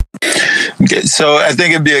Okay, so I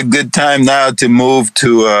think it'd be a good time now to move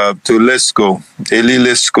to Lisko, Elie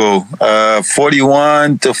Lisko,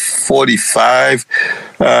 41 to 45.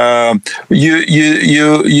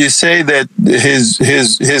 You say that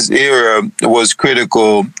his era was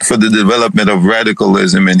critical for the development of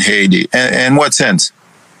radicalism in Haiti. In what sense?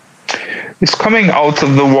 He's coming out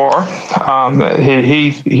of the war.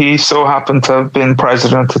 He so happened to have been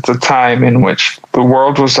president at the time in which the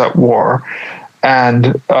world was at war.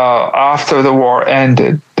 And after the war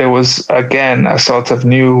ended, there was again a sort of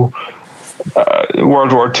new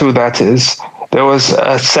World War II. That is, there was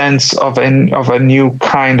a sense of a new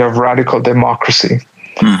kind of radical democracy,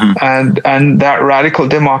 and that radical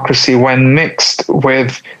democracy, when mixed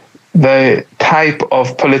with the type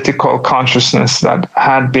of political consciousness that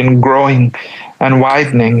had been growing and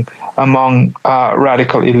widening among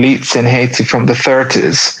radical elites in Haiti from the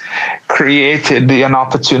 30s, created an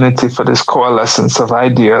opportunity for this coalescence of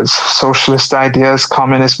ideas, socialist ideas,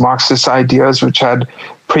 communist, Marxist ideas, which had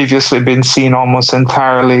previously been seen almost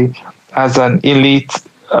entirely as an elite,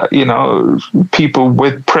 people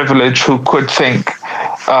with privilege who could think,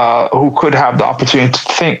 who could have the opportunity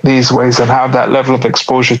to think these ways and have that level of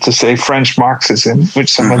exposure to, say, French Marxism,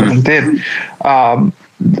 which some of them did,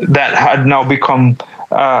 that had now become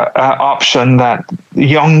an option that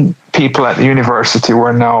young people at the university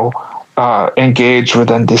were now engaged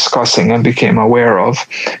with and discussing and became aware of.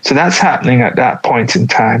 So that's happening at that point in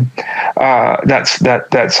time.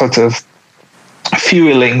 That's sort of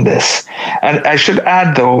fueling this. And I should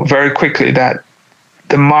add, though, very quickly that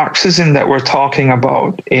the Marxism that we're talking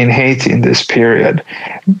about in Haiti in this period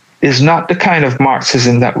is not the kind of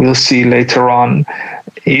Marxism that we'll see later on,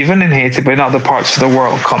 even in Haiti, but in other parts of the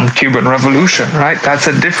world, come Cuban Revolution, right? That's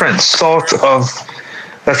a different sort of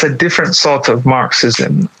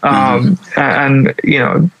Marxism. And,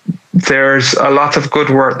 there's a lot of good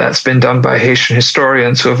work that's been done by Haitian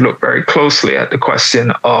historians who have looked very closely at the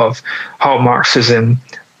question of how Marxism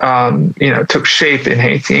took shape in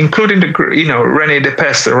Haiti, including René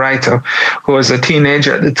Depestre, the writer, who was a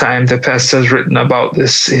teenager at the time. Depestre has written about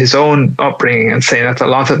this, his own upbringing, and saying that a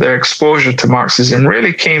lot of their exposure to Marxism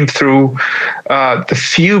really came through the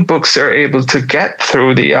few books they're able to get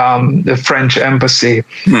through the French embassy.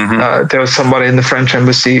 There was somebody in the French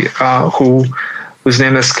embassy whose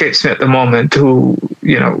name escapes me at the moment, who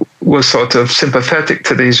was sort of sympathetic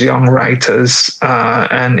to these young writers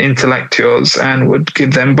and intellectuals, and would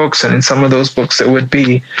give them books. And in some of those books, there would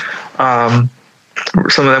be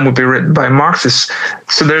some of them would be written by Marxists.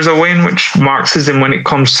 So there's a way in which Marxism, when it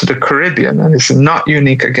comes to the Caribbean, and it's not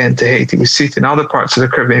unique again to Haiti, we see it in other parts of the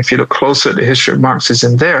Caribbean. If you look closer at the history of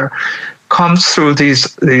Marxism there, comes through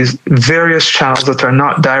these various channels that are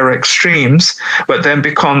not direct streams, but then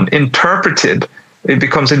become interpreted. It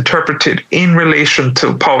becomes interpreted in relation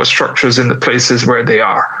to power structures in the places where they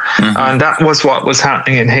are. And that was what was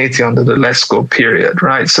happening in Haiti under the Lesko period,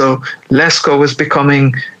 right? So Lesko was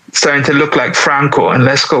starting to look like Franco, and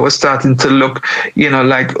Lesko was starting to look,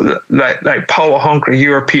 like power-hungry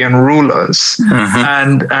European rulers.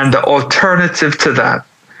 And the alternative to that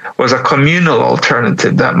was a communal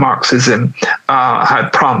alternative that Marxism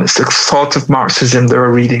had promised, the sort of Marxism they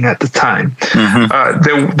were reading at the time.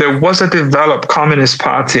 There was a developed communist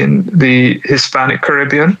party in the Hispanic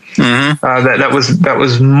Caribbean that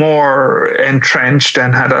was more entrenched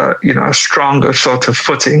and had a stronger sort of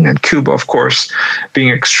footing, and Cuba, of course, being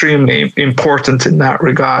extremely important in that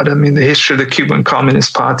regard. I mean, the history of the Cuban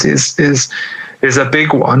Communist Party is a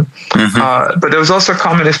big one. But there was also a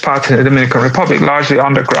Communist Party in the Dominican Republic, largely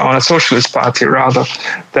underground, a socialist party rather,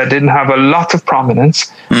 that didn't have a lot of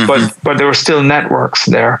prominence, but there were still networks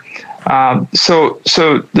there. So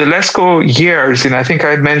the Lesko years, I think I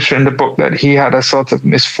had mentioned in the book that he had a sort of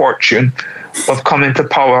misfortune of coming to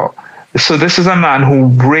power. So this is a man who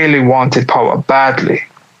really wanted power badly.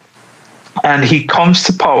 And he comes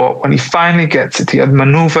to power. When he finally gets it, he had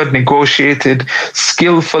maneuvered, negotiated,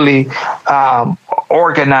 skillfully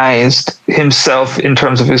organized himself in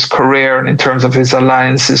terms of his career and in terms of his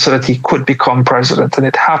alliances so that he could become president. And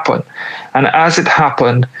it happened. And as it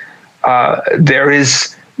happened, there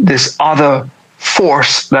is this other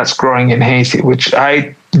force that's growing in Haiti, which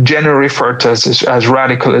I generally refer to as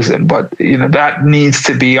radicalism, but that needs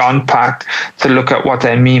to be unpacked to look at what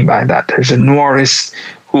I mean by that. There's a Noirists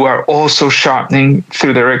who are also sharpening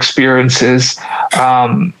through their experiences,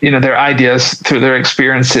 their ideas through their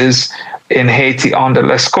experiences in Haiti under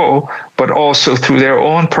Lesko, but also through their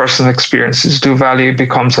own personal experiences. Duvalier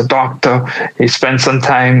becomes a doctor. He spends some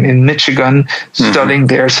time in Michigan studying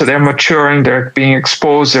there. So they're maturing, they're being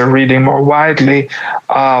exposed, they're reading more widely.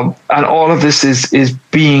 And all of this is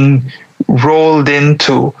being rolled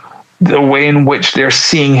into the way in which they're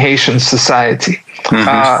seeing Haitian society.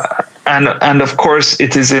 And of course,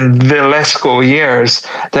 it is in the Lescaut years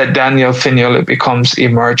that Daniel Fignolet becomes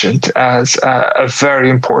emergent as a very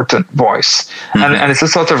important voice. And it's a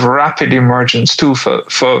sort of rapid emergence too for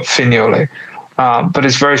Fignolet. But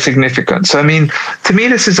it's very significant. So, I mean, to me,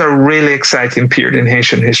 this is a really exciting period in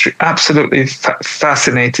Haitian history. Absolutely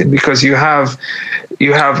fascinating, because you have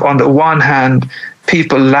on the one hand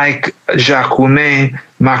people like Jacques Roumet,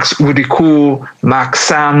 Max Houdicourt, Max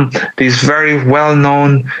Sam, these very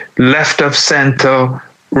well-known left of center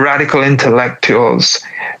radical intellectuals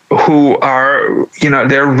who are,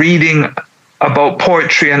 they're reading about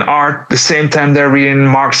poetry and art the same time they're reading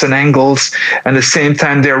Marx and Engels, and the same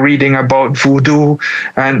time they're reading about voodoo,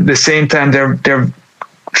 and the same time they're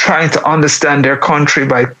trying to understand their country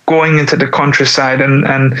by going into the countryside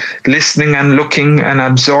and listening and looking and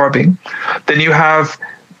absorbing. Then you have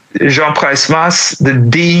Jean Price-Mas, the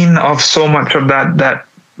dean of so much of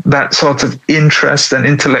that sort of interest and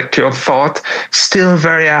intellectual thought, still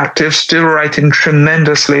very active, still writing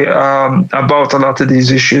tremendously about a lot of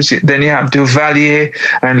these issues. Then you have Duvalier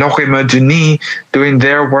and Lorimer Denis doing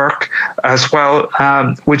their work as well,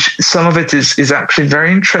 which some of it is actually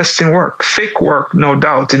very interesting work, thick work, no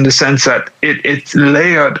doubt, in the sense that it's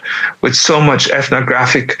layered with so much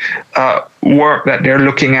ethnographic work that they're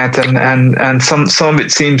looking at, and some of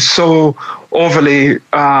it seems so overly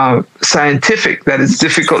scientific that it's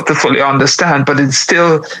difficult to fully understand, but it's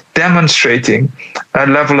still demonstrating a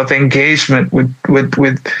level of engagement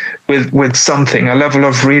with something, a level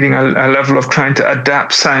of reading, a level of trying to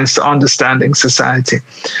adapt science to understanding society.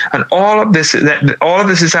 And all of this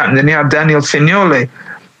is happening. Then you have Daniel Fignolet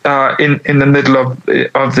in the middle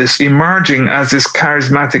of this, emerging as this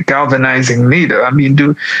charismatic, galvanizing leader. I mean,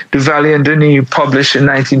 Duvalier and Denis published in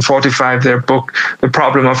 1945 their book, The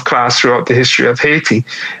Problem of Class Throughout the History of Haiti.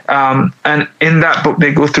 And in that book,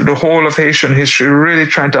 they go through the whole of Haitian history, really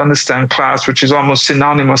trying to understand class, which is almost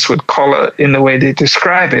synonymous with color in the way they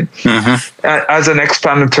describe it, as an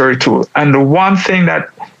explanatory tool. And the one thing that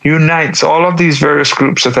unites all of these various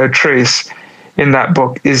groups that I trace in that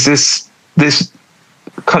book is this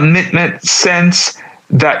commitment, sense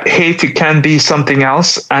that Haiti can be something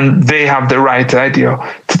else, and they have the right idea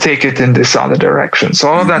to take it in this other direction. So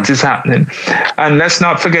all of that is happening. And let's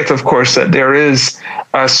not forget, of course, that there is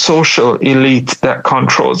a social elite that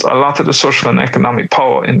controls a lot of the social and economic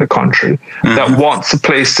power in the country that wants the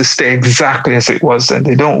place to stay exactly as it was, and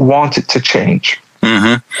they don't want it to change.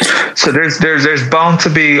 So there's bound to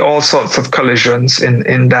be all sorts of collisions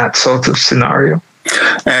in that sort of scenario.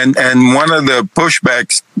 And one of the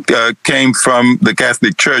pushbacks came from the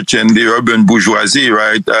Catholic Church and the urban bourgeoisie,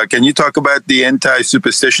 right? Can you talk about the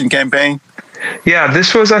anti-superstition campaign? Yeah,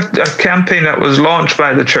 this was a campaign that was launched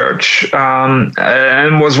by the church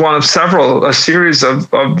and was one of a series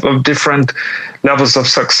of different levels of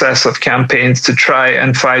success of campaigns to try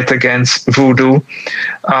and fight against voodoo,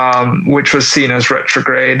 which was seen as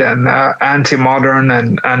retrograde and anti-modern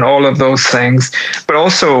and all of those things. But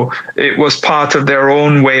also it was part of their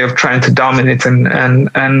own way of trying to dominate and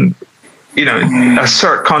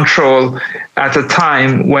assert control at a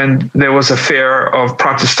time when there was a fear of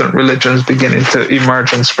Protestant religions beginning to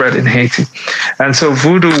emerge and spread in Haiti. And so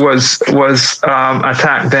voodoo was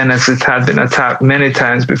attacked then, as it had been attacked many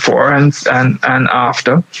times before and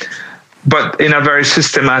after, but in a very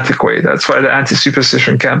systematic way. That's why the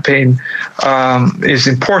anti-superstition campaign is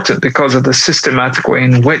important, because of the systematic way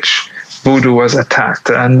in which voodoo was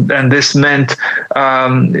attacked, and this meant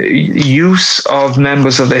use of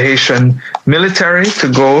members of the Haitian military to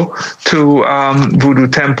go to voodoo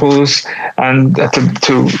temples and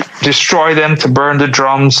to destroy them, to burn the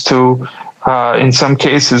drums, to in some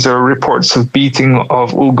cases there are reports of beating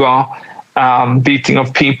of Ougan, beating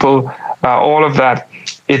of people, all of that.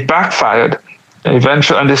 It backfired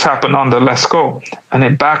eventually, and this happened under Lescaut, and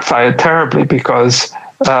it backfired terribly because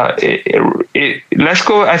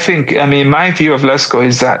Lescaut, my view of Lescaut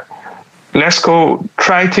is that Lescaut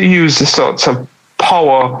tried to use the sorts of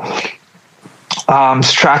power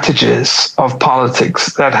strategies of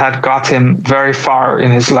politics that had got him very far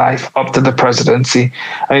in his life up to the presidency.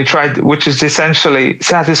 And he tried, which is essentially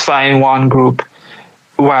satisfying one group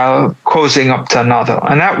while cozying up to another.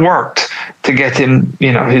 And that worked to get him,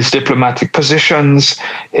 his diplomatic positions,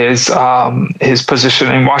 his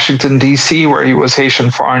position in Washington, D.C., where he was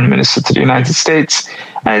Haitian foreign minister to the United States.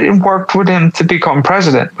 And it worked with him to become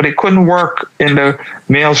president, but it couldn't work in the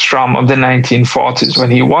maelstrom of the 1940s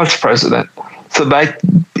when he was president. So by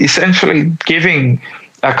essentially giving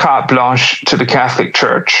a carte blanche to the Catholic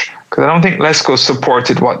Church because I don't think Lesko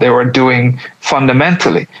supported what they were doing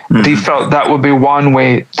fundamentally. But he felt that would be one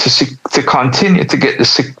way to continue to get the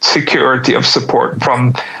security of support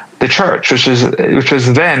from the church, which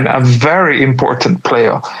was then a very important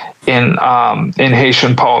player in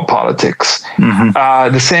Haitian power politics.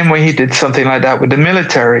 The same way he did something like that with the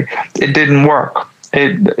military, it didn't work.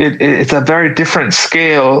 It's a very different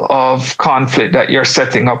scale of conflict that you're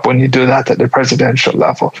setting up when you do that at the presidential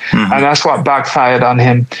level, and that's what backfired on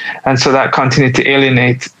him. And so that continued to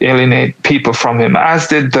alienate people from him, as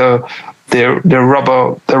did the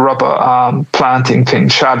rubber planting thing,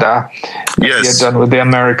 Chadha, that he had done with the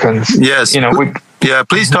Americans. Yes,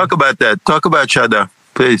 please talk about that. Talk about Chadha,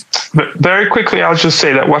 please. But very quickly, I'll just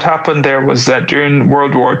say that what happened there was that during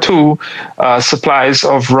World War II, supplies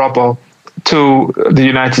of rubber to the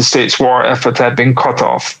United States war effort had been cut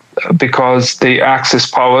off because the Axis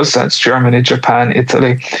powers, that's Germany, Japan,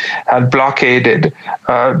 Italy, had blockaded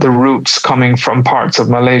the routes coming from parts of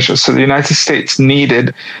Malaysia. So the United States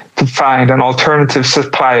needed to find an alternative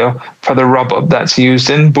supplier for the rubber that's used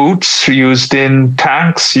in boots, used in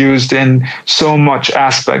tanks, used in so much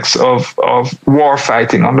aspects of war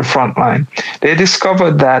fighting on the front line. They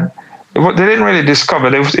discovered that. They didn't really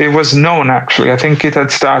discover it. It was known, actually. I think it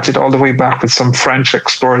had started all the way back with some French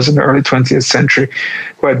explorers in the early 20th century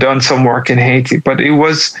who had done some work in Haiti. But it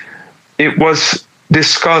was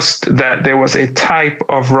discussed that there was a type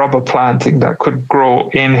of rubber planting that could grow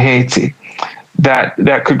in Haiti,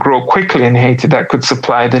 that could grow quickly in Haiti, that could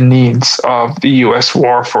supply the needs of the U.S.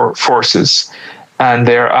 war forces and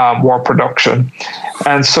their war production.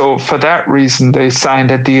 And so for that reason, they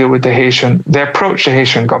signed a deal with they approached the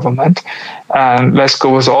Haitian government, and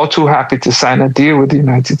Lesko was all too happy to sign a deal with the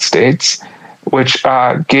United States, which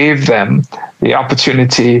gave them the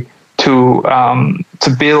opportunity to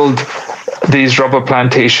build these rubber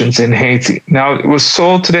plantations in Haiti. Now, it was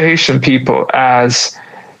sold to the Haitian people as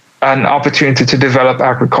an opportunity to develop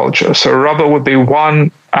agriculture. So rubber would be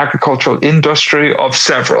one agricultural industry of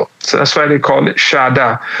several. So that's why they call it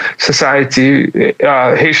Chadha, Society,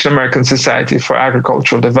 Haitian American Society for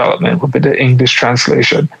Agricultural Development would be the English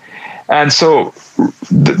translation. And so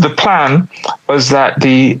the plan was that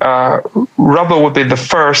the rubber would be the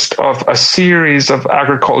first of a series of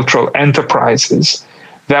agricultural enterprises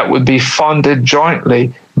that would be funded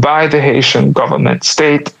jointly by the Haitian government,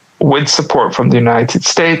 state, with support from the United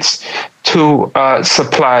States to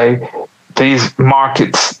supply these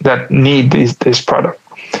markets that need this product.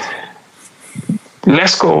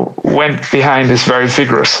 Lesko went behind this very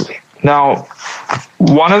vigorously. Now,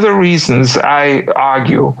 one of the reasons I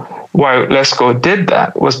argue why Lesko did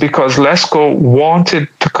that was because Lesko wanted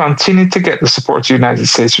to continue to get the support of the United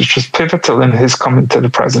States, which was pivotal in his coming to the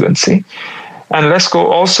presidency. And Lesko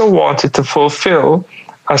also wanted to fulfill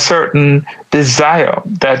a certain desire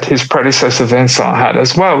that his predecessor Vincent had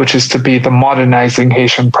as well, which is to be the modernizing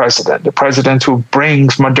Haitian president, the president who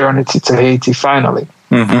brings modernity to Haiti finally.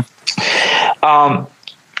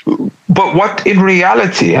 But what in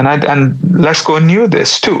reality, and Lesko knew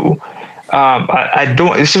this too, I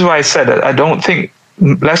don't. This is why I said that I don't think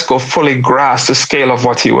Lesko fully grasped the scale of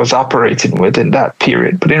what he was operating with in that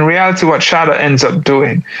period. But in reality, what Chadha ends up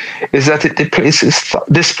doing is that it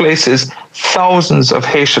displaces thousands of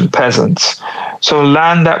Haitian peasants. So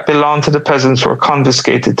land that belonged to the peasants were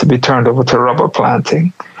confiscated to be turned over to rubber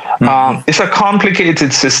planting. It's a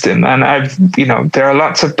complicated system, and there are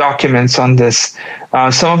lots of documents on this,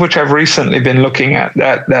 some of which I've recently been looking at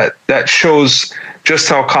that shows just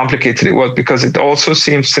how complicated it was, because it also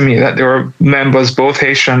seems to me that there were members, both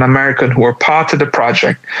Haitian and American, who were part of the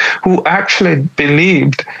project, who actually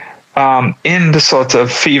believed in the sort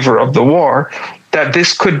of fever of the war, that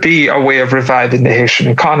this could be a way of reviving the Haitian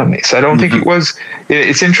economy. So I don't think it was,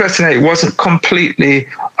 it's interesting that it wasn't completely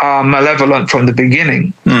malevolent from the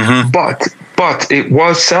beginning, but it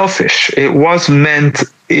was selfish. It was meant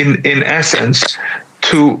in essence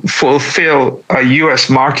to fulfill a US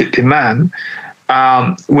market demand,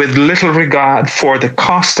 with little regard for the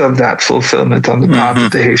cost of that fulfillment on the part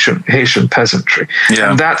of the Haitian peasantry.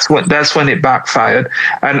 And that's when it backfired.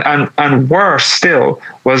 And worse still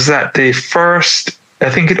was that the first, I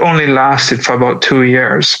think it only lasted for about 2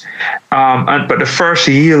 years, but the first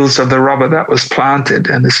yields of the rubber that was planted,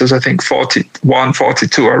 and this was I think 41,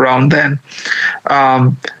 42 around then,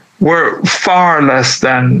 were far less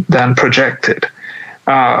than projected.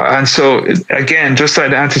 And so, again, just like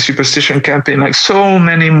the anti-superstition campaign, like so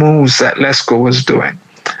many moves that Lesko was doing,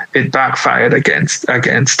 it backfired against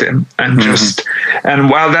him, and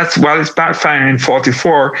while it's backfiring in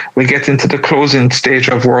 44, we get into the closing stage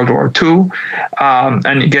of World War II,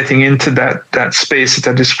 and getting into that space that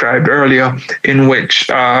I described earlier, in which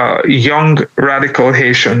young radical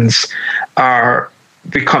Haitians are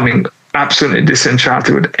becoming absolutely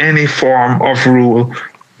disenchanted with any form of rule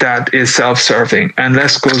that is self-serving, and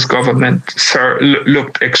Lesko's government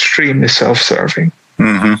looked extremely self-serving.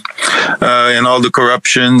 And all the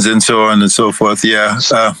corruptions and so on and so forth. Yeah.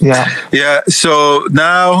 So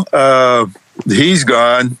now he's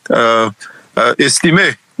gone.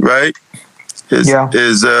 Estimé, right? His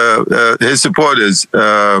supporters.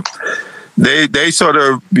 They sort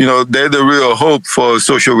of, they're the real hope for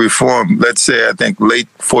social reform. Let's say, I think late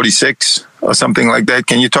 46 or something like that.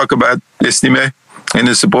 Can you talk about Estimé and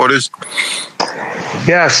his supporters?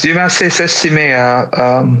 Yes, you must say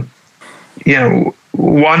Estimé.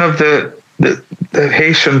 One of the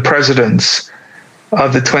Haitian presidents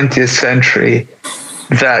of the 20th century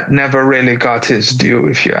that never really got his due,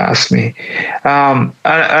 if you ask me.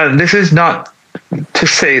 And this is not to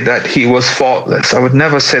say that he was faultless. I would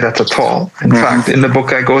never say that at all. In fact, in the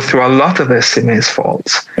book, I go through a lot of Estimé's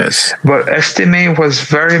faults. Yes. But Estimé was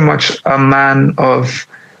very much a man of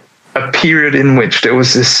a period in which there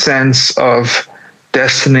was this sense of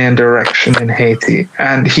destiny and direction in Haiti.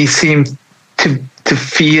 And he seemed to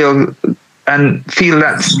feel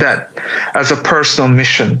that as a personal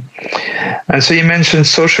mission. And so you mentioned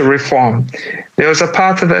social reform. There was a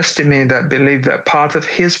part of Estimé that believed that part of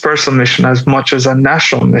his personal mission, as much as a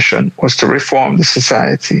national mission, was to reform the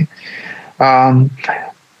society. And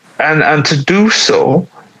to do so,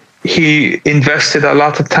 he invested a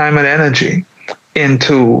lot of time and energy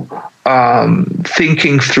into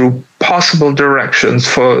thinking through possible directions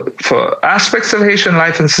for aspects of Haitian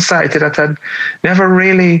life and society that had never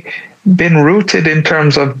really been rooted in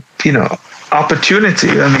terms of, opportunity.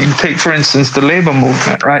 I mean, take, for instance, the labor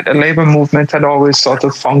movement, right? The labor movement had always sort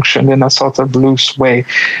of functioned in a sort of loose way.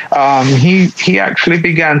 He actually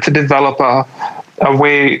began to develop a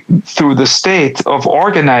way through the state of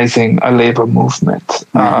organizing a labor movement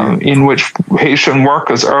in which Haitian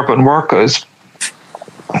workers, urban workers,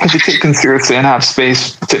 could be taken seriously and have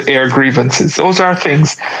space to air grievances. Those are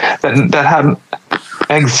things that hadn't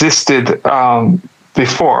existed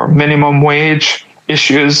before. Minimum wage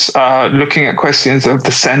issues, looking at questions of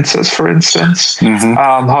the census, for instance.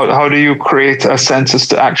 How do you create a census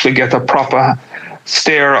to actually get a proper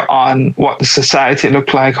stare on what the society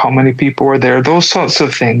looked like, how many people were there, those sorts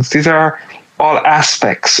of things. These are all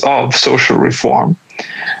aspects of social reform.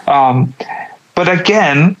 But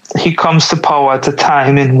again, he comes to power at a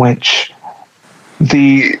time in which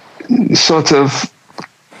the sort of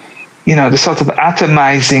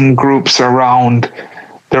atomizing groups around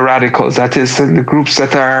the radicals, that is, the groups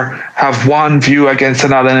that have one view against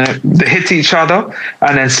another, they hit each other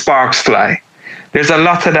and then sparks fly. There's a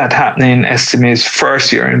lot of that happening in Estimé's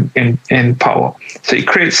first year in power. So he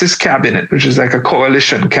creates this cabinet, which is like a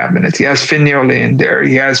coalition cabinet. He has Fignolet in there.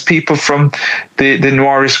 He has people from the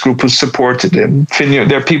Noiris group who supported him.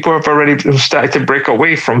 There are people who have already started to break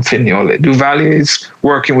away from Fignolet. Duvalier is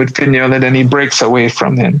working with Fignolet, and he breaks away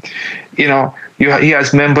from him. He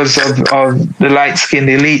has members of the light-skinned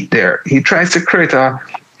elite there. He tries to create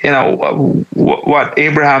what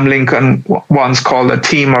Abraham Lincoln once called a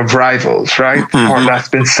team of rivals, right? Or that's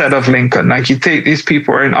been said of Lincoln. Like, you take these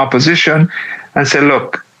people who are in opposition and say,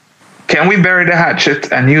 look, can we bury the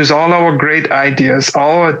hatchet and use all our great ideas,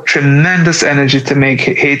 all our tremendous energy to make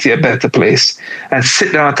Haiti a better place, and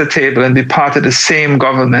sit down at the table and be part of the same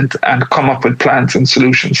government and come up with plans and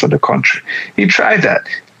solutions for the country? He tried that.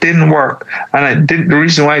 Didn't work. And the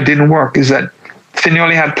reason why it didn't work is that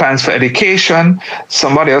Fignolet had plans for education,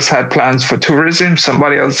 somebody else had plans for tourism,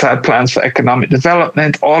 somebody else had plans for economic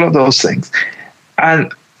development, all of those things.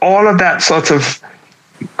 And all of that sort of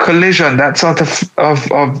collision, that sort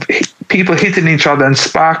of people hitting each other and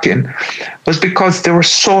sparking, was because there were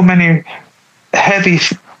so many heavy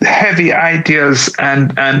ideas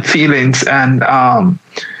and feelings and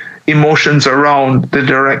emotions around the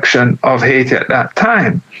direction of Haiti at that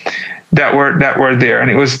time that were there,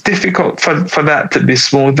 and it was difficult for that to be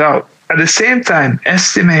smoothed out. At the same time,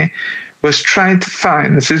 Estimé was trying to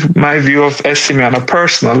find, this is my view of Estimé on a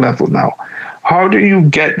personal level now, how do you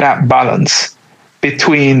get that balance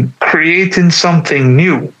between creating something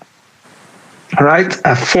new, right,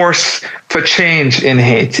 a force for change in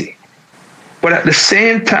Haiti, but at the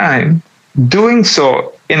same time doing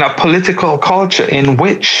so in a political culture in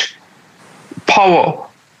which power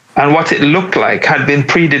and what it looked like had been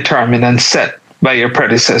predetermined and set by your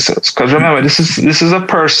predecessors? Because remember, this is a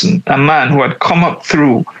person, a man who had come up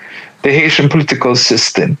through the Haitian political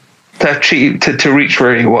system to achieve to reach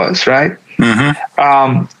where he was, right?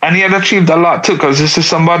 And he had achieved a lot too, because this is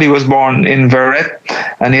somebody who was born in Verret,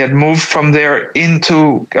 and he had moved from there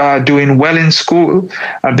into doing well in school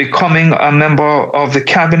and becoming a member of the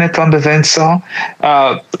cabinet under Vincent.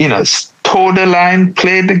 Toed the line,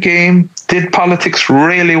 played the game, did politics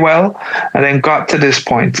really well, and then got to this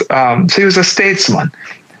point. So he was a statesman,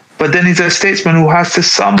 but then he's a statesman who has to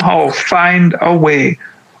somehow find a way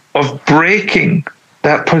of breaking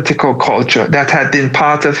that political culture that had been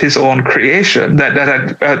part of his own creation, that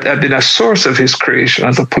had been a source of his creation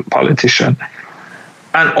as a politician,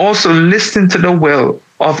 and also listen to the will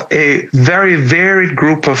of a very varied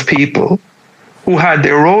group of people who had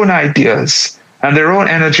their own ideas and their own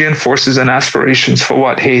energy and forces and aspirations for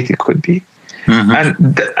what Haiti could be.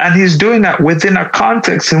 And he's doing that within a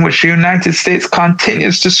context in which the United States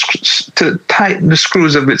continues to tighten the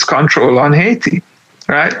screws of its control on Haiti,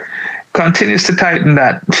 right? Continues to tighten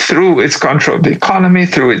that through its control of the economy,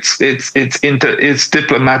 through its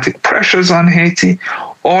diplomatic pressures on Haiti,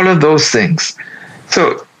 all of those things.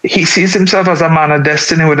 So he sees himself as a man of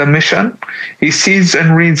destiny with a mission. He sees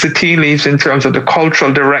and reads the tea leaves in terms of the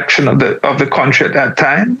cultural direction of the country at that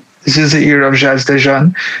time. This is the era of Jazz de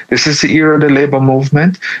Jeunes. This is the era of the labor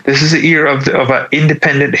movement. This is the era of an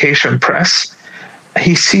independent Haitian press.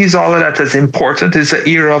 He sees all of that as important. It's the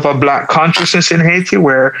era of a Black consciousness in Haiti,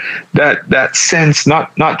 where that sense,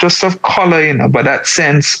 not just of color, but that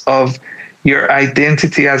sense of your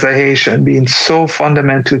identity as a Haitian being so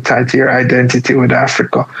fundamentally tied to your identity with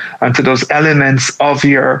Africa and to those elements of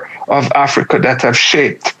Africa that have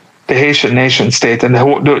shaped the Haitian nation state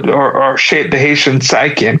or shaped the Haitian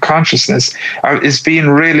psyche and consciousness is being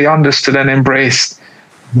really understood and embraced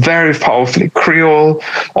very powerfully. Creole,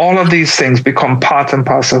 all of these things become part and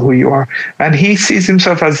parcel of who you are. And he sees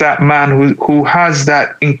himself as that man who has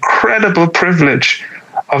that incredible privilege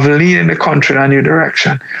of leading the country in a new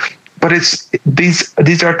direction. But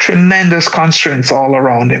these are tremendous constraints all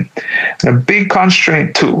around him. And a big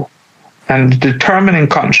constraint too, and determining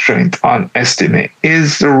constraint on Estime,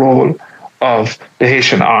 is the role of the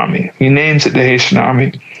Haitian army. He names it the Haitian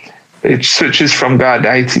army. It switches from God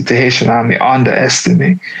Haiti to Haitian army under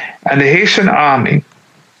Estime. And the Haitian army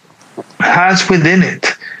has within it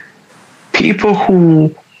people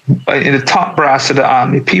who, in the top brass of the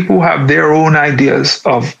army, people who have their own ideas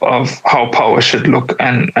of how power should look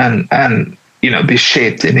and be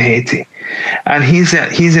shaped in Haiti. And he's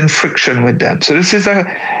in friction with them. So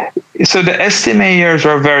the Estime years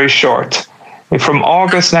were very short. From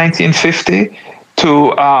August 1950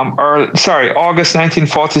 to August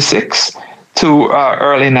 1946 to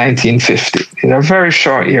early 1950. They're very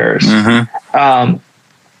short years. And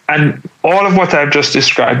all of what I've just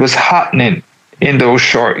described was happening in those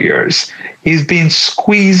short years. He's being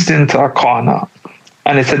squeezed into a corner,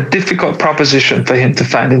 and it's a difficult proposition for him to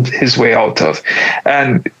find his way out of.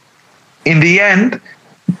 And in the end,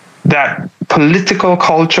 that political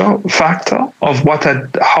culture factor of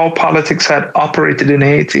how politics had operated in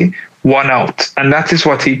Haiti won out. And that is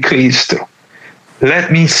what he cleaves to.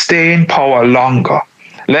 Let me stay in power longer.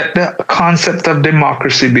 Let the concept of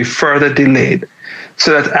democracy be further delayed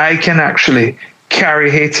so that I can actually carry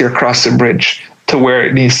Haiti across the bridge to where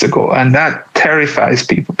it needs to go. And that terrifies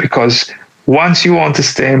people, because once you want to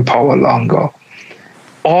stay in power longer,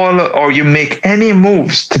 or you make any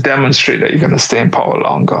moves to demonstrate that you're going to stay in power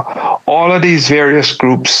longer, all of these various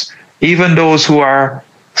groups, even those who are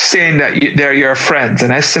saying that they're your friends,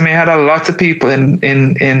 and Estime had a lot of people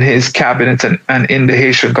in his cabinet and in the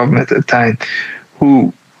Haitian government at the time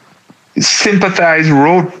who sympathized,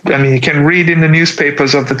 wrote, you can read in the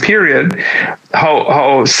newspapers of the period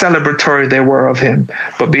how celebratory they were of him.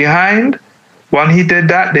 But when he did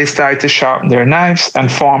that, they started to sharpen their knives and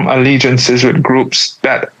form allegiances with groups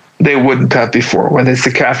that they wouldn't have before, whether it's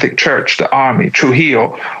the Catholic Church, the army,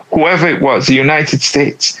 Trujillo, whoever it was, the United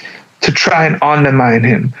States, to try and undermine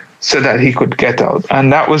him so that he could get out.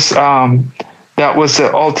 And that was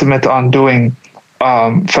the ultimate undoing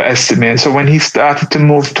for Estime. So when he started to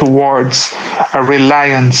move towards a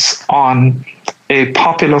reliance on a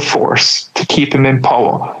popular force to keep him in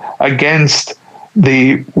power against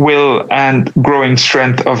the will and growing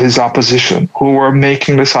strength of his opposition, who were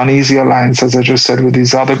making this uneasy alliance, as I just said, with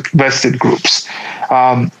these other vested groups,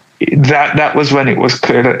 that was when it was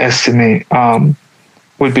clear that Estime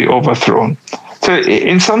would be overthrown. So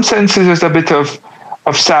in some senses, there's a bit of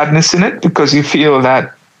sadness in it, because you feel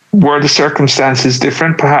that were the circumstances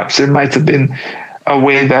different, perhaps there might have been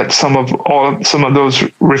away that some of those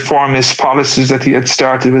reformist policies that he had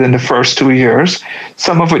started within the first 2 years,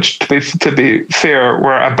 some of which, to be fair,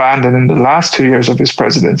 were abandoned in the last 2 years of his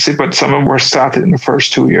presidency, but some of them were started in the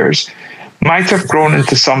first 2 years, might have grown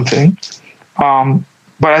into something.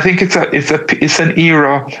 But I think it's an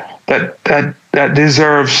era that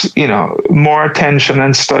deserves, more attention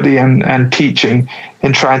and study and teaching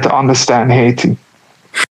in trying to understand Haiti.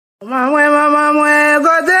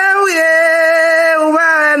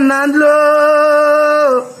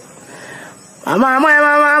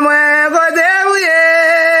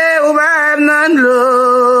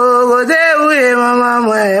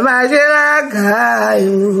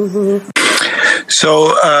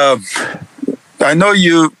 So I know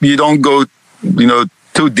you don't go,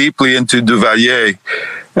 too deeply into Duvalier.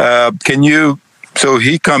 So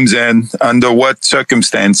he comes in under what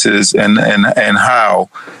circumstances and how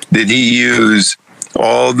did he use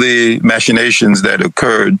all the machinations that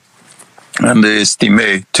occurred under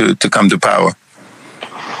Estimé to come to power?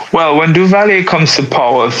 Well, when Duvalier comes to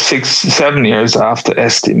power 6-7 years after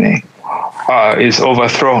Estimé is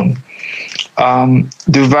overthrown,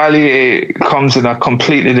 Duvalier comes in a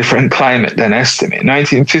completely different climate than Estimé.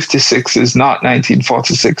 1956 is not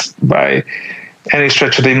 1946 by any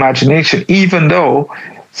stretch of the imagination, even though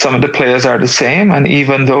some of the players are the same, and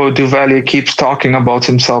even though Duvalier keeps talking about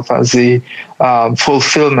himself as the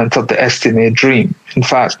fulfillment of the Estimé dream. In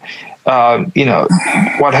fact,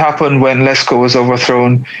 what happened when Lescaut was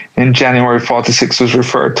overthrown in January 46 was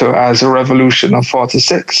referred to as a revolution of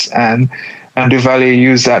 46, and Duvalier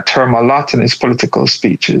used that term a lot in his political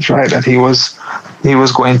speeches, right? That he was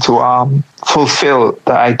going to fulfill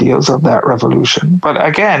the ideals of that revolution. But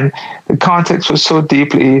again, the context was so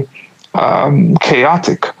deeply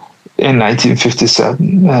chaotic in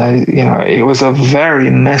 1957. It was a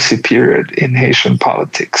very messy period in Haitian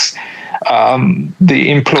politics.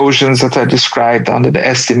 The implosions that I described under the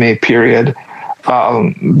Estimé period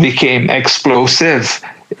became explosive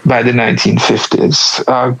by the 1950s.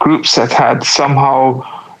 Groups that had somehow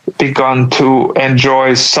begun to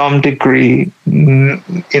enjoy some degree,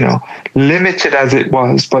 limited as it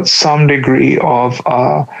was, but some degree of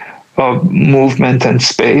movement and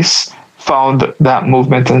space, found that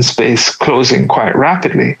movement and space closing quite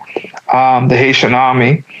rapidly. The Haitian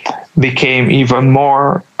army became even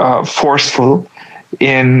more forceful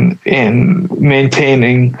in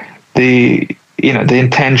maintaining the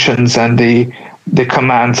intentions and the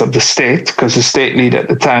commands of the state, because the state leader at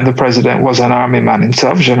the time, the president, was an army man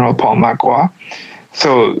himself, General Paul Magloire.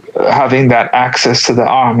 So having that access to the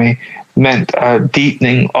army meant a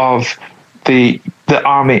deepening of the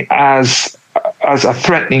army as a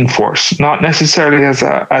threatening force, not necessarily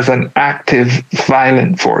as an active,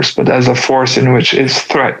 violent force, but as a force in which its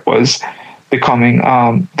threat was becoming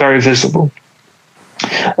very visible.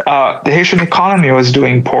 The Haitian economy was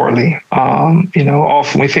doing poorly.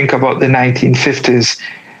 Often we think about the 1950s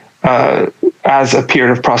as a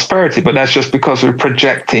period of prosperity, but that's just because we're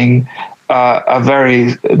projecting a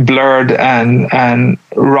very blurred and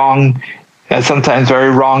wrong, sometimes very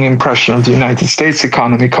wrong impression of the United States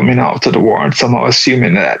economy coming out of the war, and somehow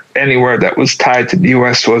assuming that anywhere that was tied to the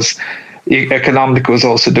U.S. was economically was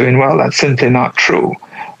also doing well. That's simply not true.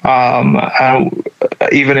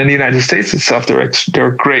 Even in the United States itself, there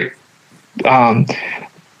are great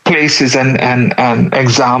places and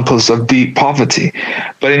examples of deep poverty.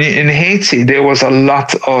 But in Haiti, there was a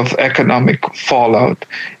lot of economic fallout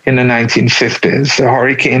in the 1950s. The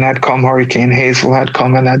hurricane had come, Hurricane Hazel had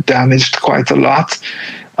come and had damaged quite a lot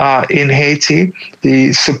in Haiti.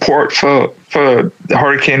 The support for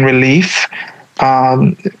hurricane relief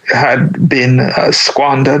had been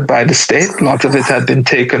squandered by the state. A lot of it had been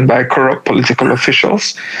taken by corrupt political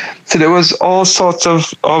officials. So there was all sorts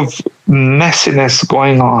of messiness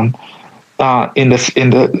going on in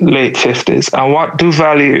the late 50s. And what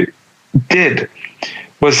Duvalier did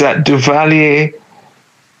was that Duvalier,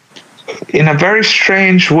 in a very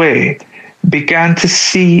strange way, began to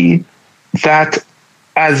see that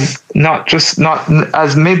as not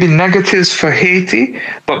as maybe negatives for Haiti,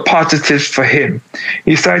 but positives for him.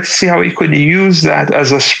 He started to see how he could use that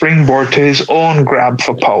as a springboard to his own grab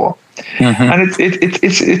for power. Mm-hmm. And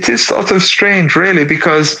it is sort of strange, really,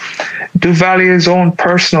 because Duvalier's own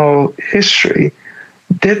personal history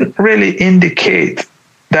didn't really indicate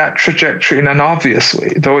that trajectory in an obvious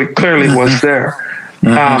way, though it clearly mm-hmm. was there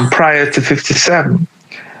prior to 57.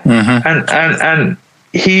 Mm-hmm. And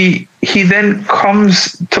he then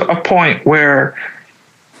comes to a point where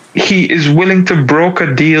he is willing to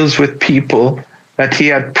broker deals with people that he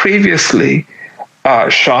had previously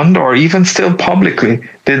shunned or even still publicly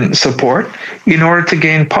didn't support in order to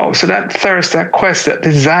gain power. So that thirst, that quest, that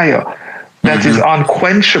desire that is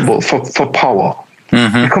unquenchable for power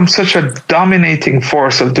becomes such a dominating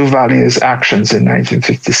force of Duvalier's actions in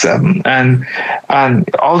 1957. And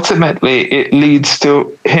ultimately it leads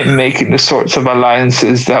to him making the sorts of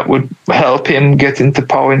alliances that would help him get into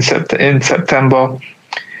power in September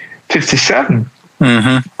 57.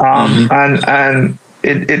 And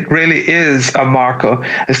it really is a marker.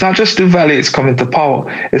 It's not just Duvalier's coming to power.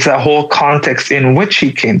 It's that whole context in which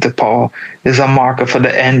he came to power is a marker for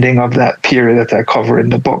the ending of that period that I cover in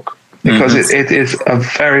the book, because it is a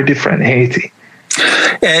very different Haiti.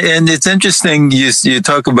 And it's interesting you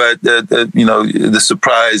talk about the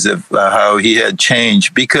surprise of how he had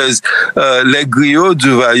changed, because Les Griots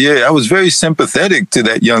Duvalier, I was very sympathetic to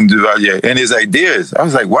that young Duvalier and his ideas. I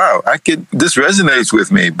was like, wow, this resonates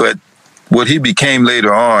with me. But what he became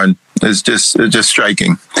later on is just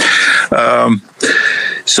striking.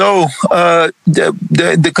 So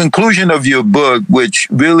the conclusion of your book, which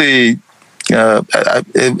really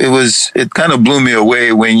it kind of blew me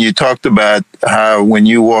away when you talked about how when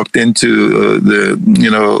you walked into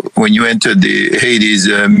when you entered the Haiti's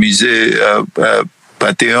Musée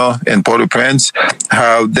Panthéon in Port-au-Prince,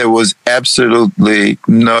 how there was absolutely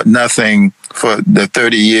nothing for the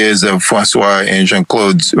 30 years of Francois and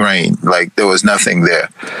Jean-Claude's reign. Like there was nothing there.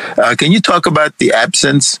 Can you talk about the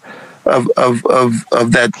absence of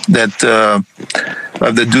that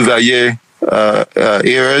of the Duvalier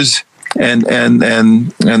eras and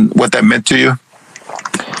what that meant to you?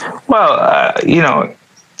 Well,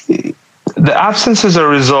 the absence is a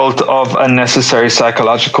result of a necessary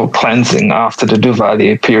psychological cleansing after the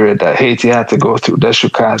Duvalier period that Haiti had to go through,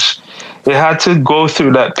 Deschoucage. They had to go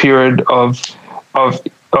through that period of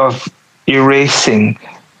erasing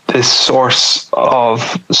this source of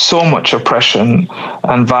so much oppression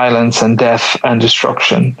and violence and death and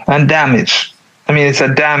destruction and damage. I mean, it's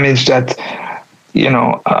a damage that,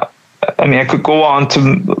 I could go on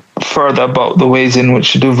to further about the ways in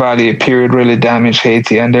which the Duvalier period really damaged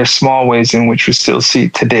Haiti, and there's small ways in which we still see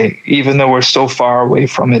it today, even though we're so far away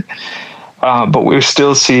from it. But we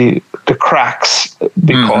still see the cracks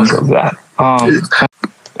because of that.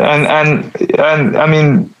 And I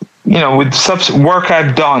mean, with work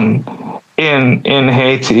I've done in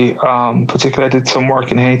Haiti, particularly I did some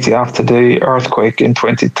work in Haiti after the earthquake in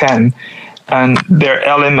 2010, and there are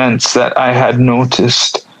elements that I had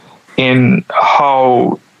noticed in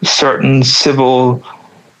how certain civil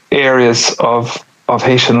areas of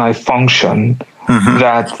Haitian life function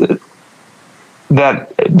that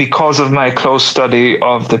because of my close study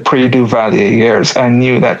of the pre-Duvalier years, I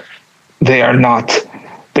knew that they are not,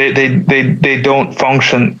 they don't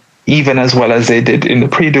function even as well as they did in the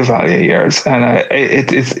pre-Duvalier years. And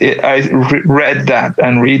I read that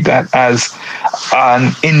and read that as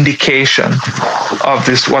an indication of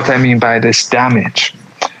this, what I mean by this damage.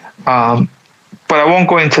 But I won't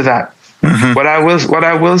go into that. What I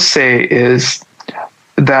will say is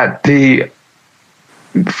that the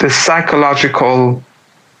psychological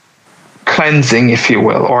cleansing, if you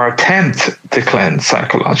will, or attempt to cleanse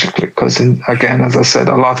psychologically, because again, as I said,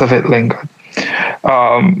 a lot of it lingered,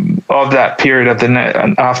 of that period of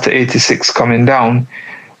after 86 coming down,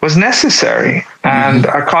 was necessary. And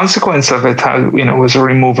a consequence of it, was a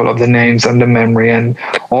removal of the names and the memory and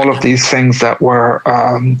all of these things that were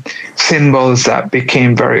symbols that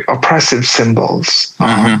became very oppressive symbols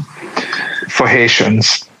for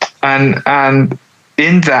Haitians. And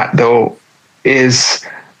in that, though, is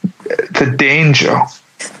the danger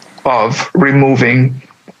of removing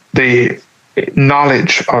the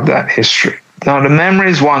knowledge of that history. Now, the memory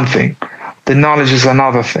is one thing. The knowledge is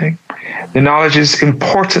another thing. The knowledge is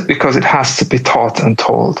important because it has to be taught and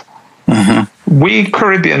told. We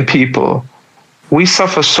Caribbean people, we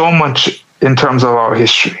suffer so much in terms of our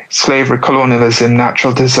history: slavery, colonialism,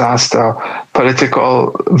 natural disaster,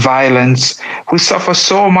 political violence. We suffer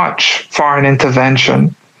so much foreign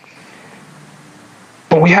intervention.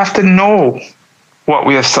 But we have to know what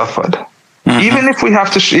we have suffered. Even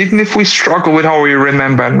if we struggle with how we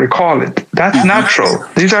remember and recall it, that's natural.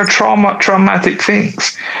 These are traumatic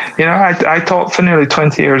things. I taught for nearly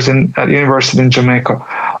 20 years at the university in Jamaica,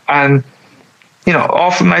 and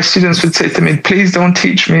often my students would say to me, "Please don't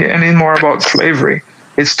teach me any more about slavery.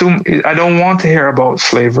 I don't want to hear about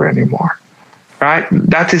slavery anymore." Right?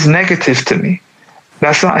 That is negative to me.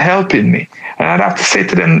 That's not helping me. And I'd have to say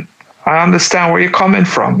to them, I understand where you're coming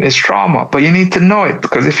from. It's trauma, but you need to know it,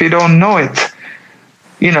 because if you don't know it,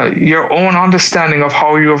 your own understanding of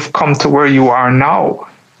how you have come to where you are now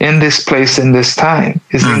in this place, in this time,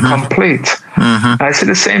 is incomplete. I see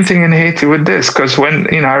the same thing in Haiti with this, because when,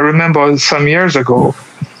 I remember some years ago,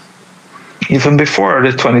 even before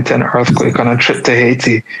the 2010 earthquake, on a trip to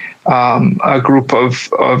Haiti, a group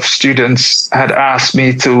of students had asked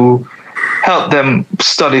me to help them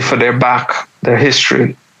study for their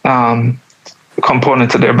history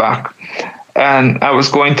component of their bac. And I was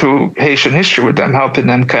going through Haitian history with them, helping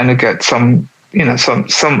them kind of get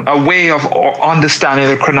a way of understanding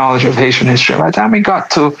the chronology of Haitian history. By the time we got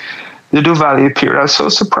to the Duvalier period, I was so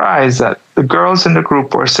surprised that the girls in the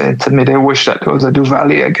group were saying to me they wish that there was a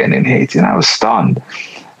Duvalier again in Haiti. And I was stunned.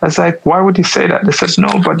 I was like, why would you say that? They said, no,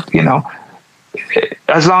 but,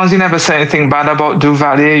 as long as you never say anything bad about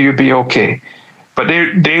Duvalier, you'd be okay. But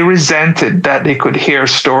they resented that they could hear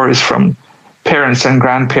stories from parents and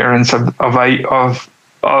grandparents of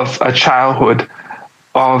a childhood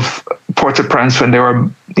of Port-au-Prince when they were,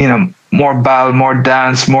 more bal, more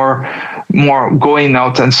dance, more going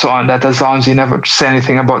out and so on, that as long as you never say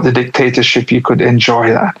anything about the dictatorship, you could enjoy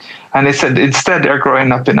that. And they said instead they're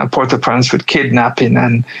growing up in a Port-au-Prince with kidnapping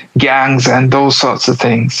and gangs and those sorts of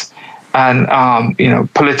things. And,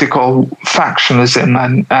 political factionalism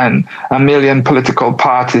and a million political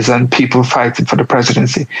parties and people fighting for the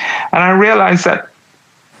presidency. And I realized that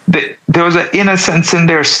there was an innocence in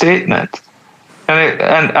their statement.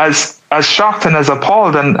 And as shocked and as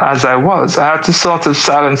appalled and as I was, I had to sort of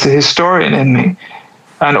silence the historian in me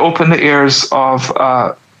and open the ears of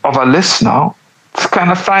a listener to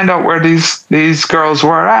kind of find out where these girls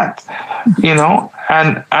were at,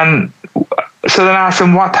 and so then I asked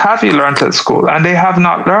them, what have you learned at school? And they have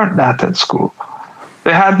not learned that at school.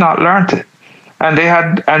 They had not learned it.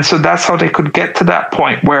 And so that's how they could get to that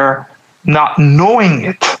point where not knowing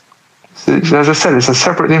it, as I said, it's a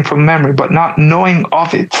separate thing from memory, but not knowing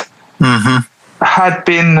of it had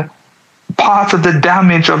been part of the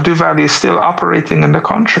damage of Duvalier still operating in the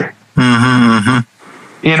country.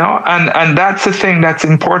 And that's the thing that's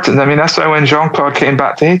important. I mean, that's why when Jean-Claude came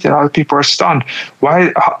back to Haiti, a lot of people are stunned.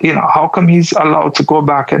 Why, how come he's allowed to go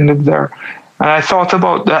back and live there? And I thought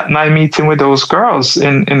about that my meeting with those girls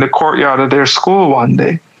in the courtyard of their school one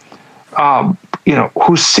day,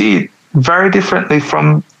 who see it very differently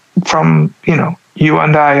from you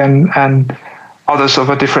and I and others of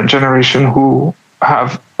a different generation who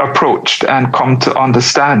have approached and come to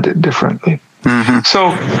understand it differently.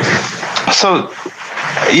 So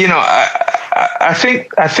I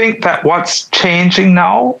think that what's changing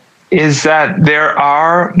now is that there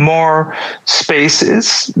are more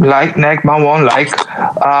spaces like Negma1, like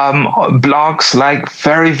blogs, like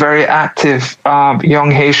very, very active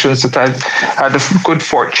young Haitians that I've had the good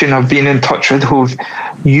fortune of being in touch with, who've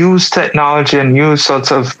used technology and used sort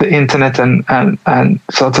of the internet and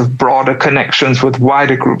sort of broader connections with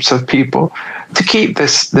wider groups of people to keep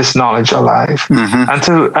this knowledge alive. And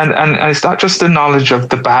it's not just the knowledge of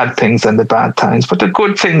the bad things and the bad times, but the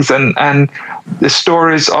good things and the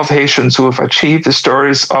stories of Haitians who have achieved, the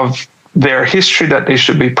stories of their history that they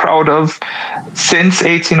should be proud of since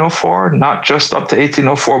 1804, not just up to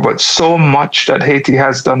 1804, but so much that Haiti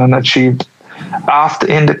has done and achieved after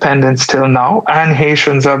independence till now, and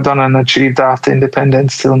Haitians have done and achieved after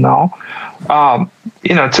independence till now.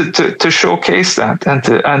 To showcase that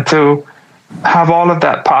and to have all of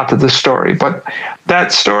that part of the story. But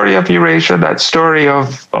that story of Eurasia, that story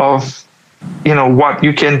of what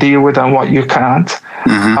you can deal with and what you can't,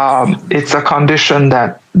 it's a condition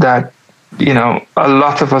that a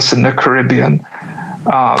lot of us in the Caribbean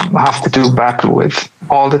have to do battle with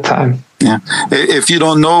all the time. Yeah. If you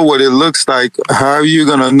don't know what it looks like, how are you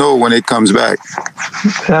going to know when it comes back?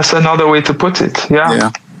 That's another way to put it.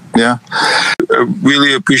 Yeah. I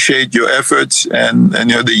really appreciate your efforts and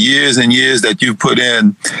the years and years that you put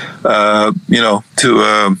in,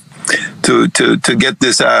 to get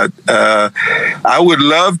this out. I would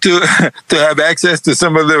love to have access to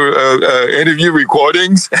some of the interview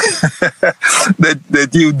recordings that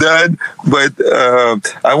you've done, but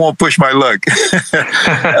I won't push my luck.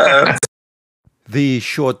 The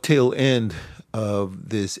short tail end of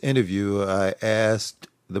this interview, I asked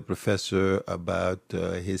the professor about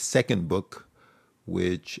his second book,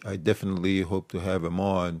 which I definitely hope to have him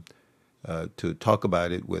on to talk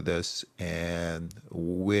about it with us and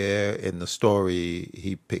where in the story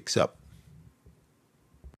he picks up.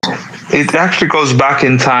 It actually goes back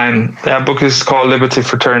in time. That book is called Liberty,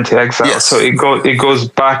 Fraternity, Exile. Yes. So it goes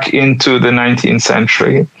back into the 19th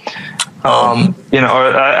century. I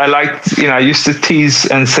used to tease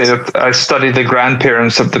and say that I studied the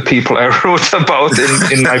grandparents of the people I wrote about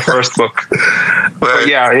in my first book. But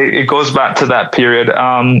yeah, it goes back to that period.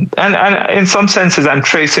 And in some senses, I'm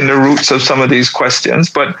tracing the roots of some of these questions,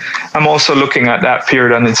 but I'm also looking at that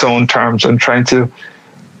period on its own terms and trying to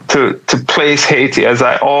place Haiti, as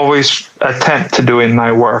I always attempt to do in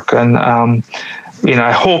my work. And,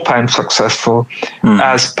 I hope I'm successful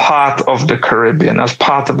as part of the Caribbean, as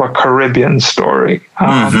part of a Caribbean story.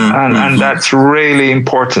 And that's really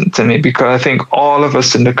important to me, because I think all of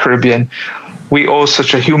us in the Caribbean, we owe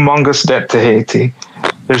such a humongous debt to Haiti.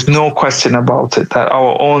 There's no question about it, that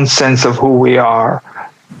our own sense of who we are,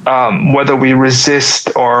 whether we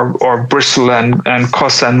resist or bristle and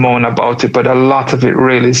cuss and moan about it, but a lot of it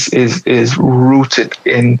really is rooted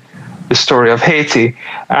in the story of Haiti,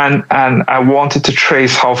 and I wanted to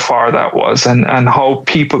trace how far that was and how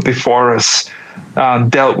people before us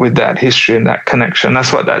dealt with that history and that connection.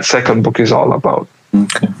 That's what that second book is all about.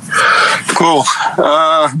 Okay, cool.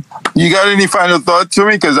 You got any final thoughts for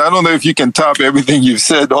me? Because I don't know if you can top everything you've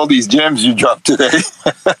said, all these gems you dropped today.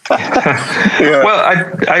 Yeah. Well,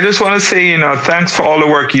 I just want to say, thanks for all the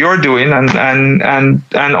work you're doing, and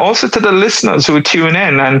also to the listeners who tune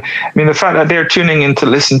in. And I mean, the fact that they're tuning in to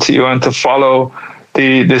listen to you and to follow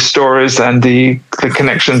the stories and the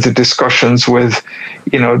connections, the discussions with,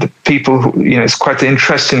 the people who, it's quite an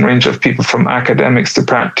interesting range of people, from academics to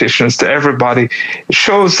practitioners to everybody. It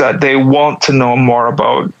shows that they want to know more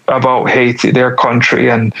about Haiti, their country,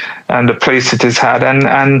 and the place it has had,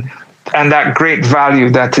 and that great value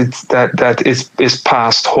that is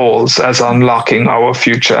past holds as unlocking our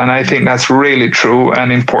future. And I think that's really true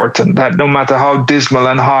and important, that no matter how dismal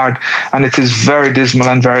and hard, and it is very dismal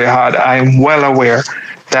and very hard, I am well aware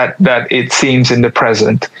that it seems in the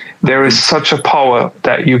present, there is such a power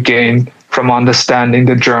that you gain from understanding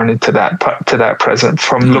the journey to that present,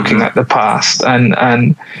 from looking at the past.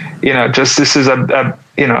 And just this is a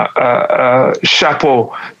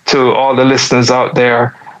chapeau to all the listeners out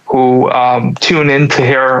there who tune in to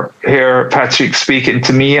hear Patrick speaking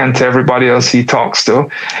to me and to everybody else he talks to.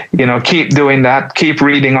 Keep doing that. Keep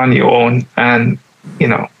reading on your own. And,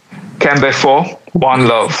 Kembe Fo, one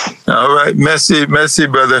love. All right. Merci,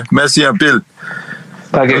 brother. Merci un pile.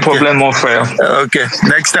 Pas de problème, mon frère. Okay.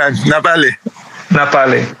 Next time.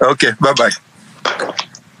 Napale. Okay. Bye-bye.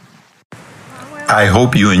 I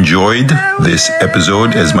hope you enjoyed this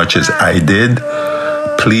episode as much as I did.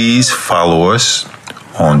 Please follow us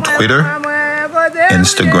on Twitter,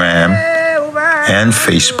 Instagram, and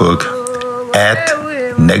Facebook at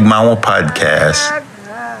Negmawon Podcast.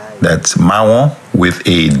 That's Mawon with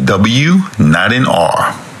a W, not an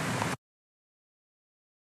R.